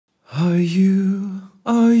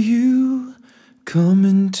Are you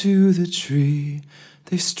coming to the tree?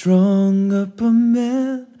 They strung up a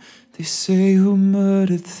man, they say, who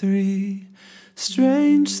murdered 3.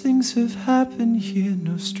 Strange things have happened here,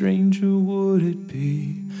 no stranger would it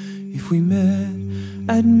be if we met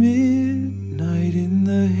at midnight in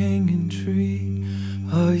the hanging tree.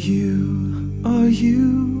 Are you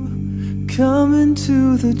coming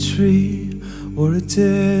to the tree where a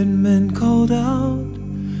dead man called out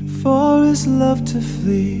for his love to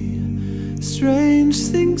flee? Strange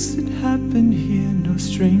things that happen here, no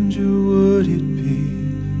stranger would it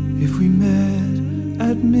be if we met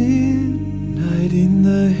at midnight in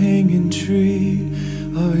the hanging tree.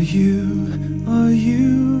 Are you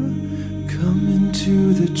coming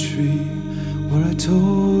to the tree where I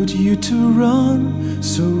told you to run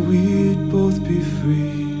so we'd both be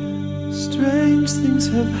free? Strange things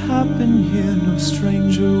have happened here, no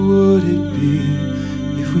stranger would it be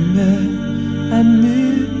if we met at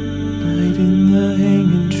midnight in the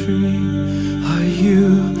hanging tree.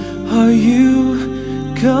 Are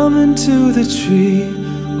you coming to the tree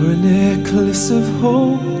where a necklace of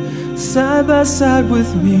hope side by side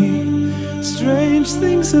with me? Strange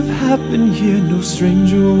things have happened here, no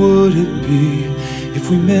stranger would it be if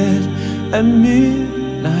we met at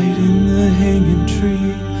midnight in the hanging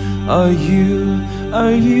tree. Are you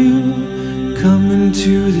coming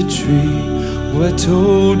to the tree where I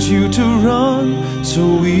told you to run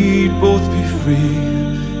so we'd both be free?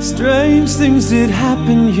 Strange things did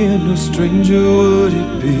happen here, no stranger would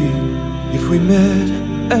it be if we met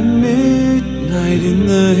at midnight in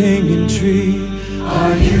the hanging tree.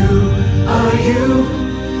 Are you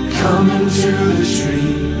coming to the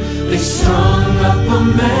tree? They strung up a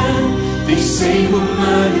man, they say, who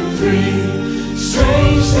murdered 3.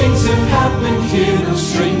 Strange things have happened here, no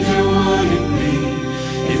stranger would it be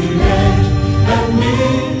if we met at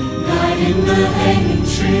midnight in the hanging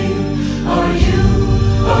tree. Are you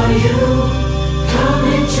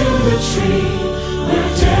coming to the tree where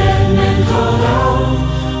a dead man called out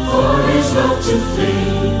for his love to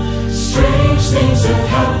flee? Strange things have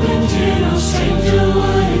happened here, no stranger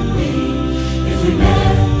would it be if we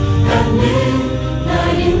met at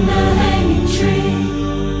midnight in the hanging tree.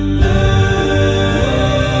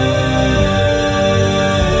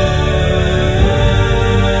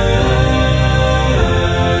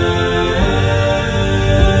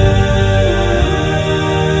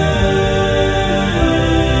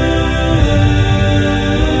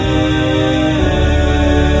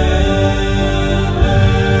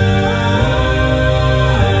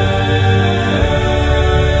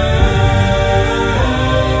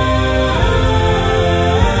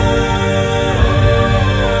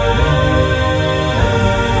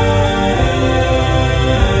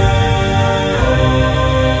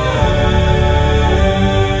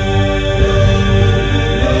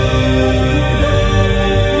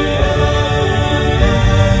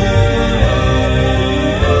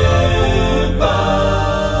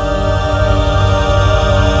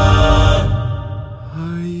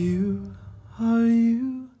 Are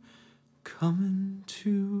you coming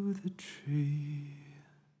to the tree?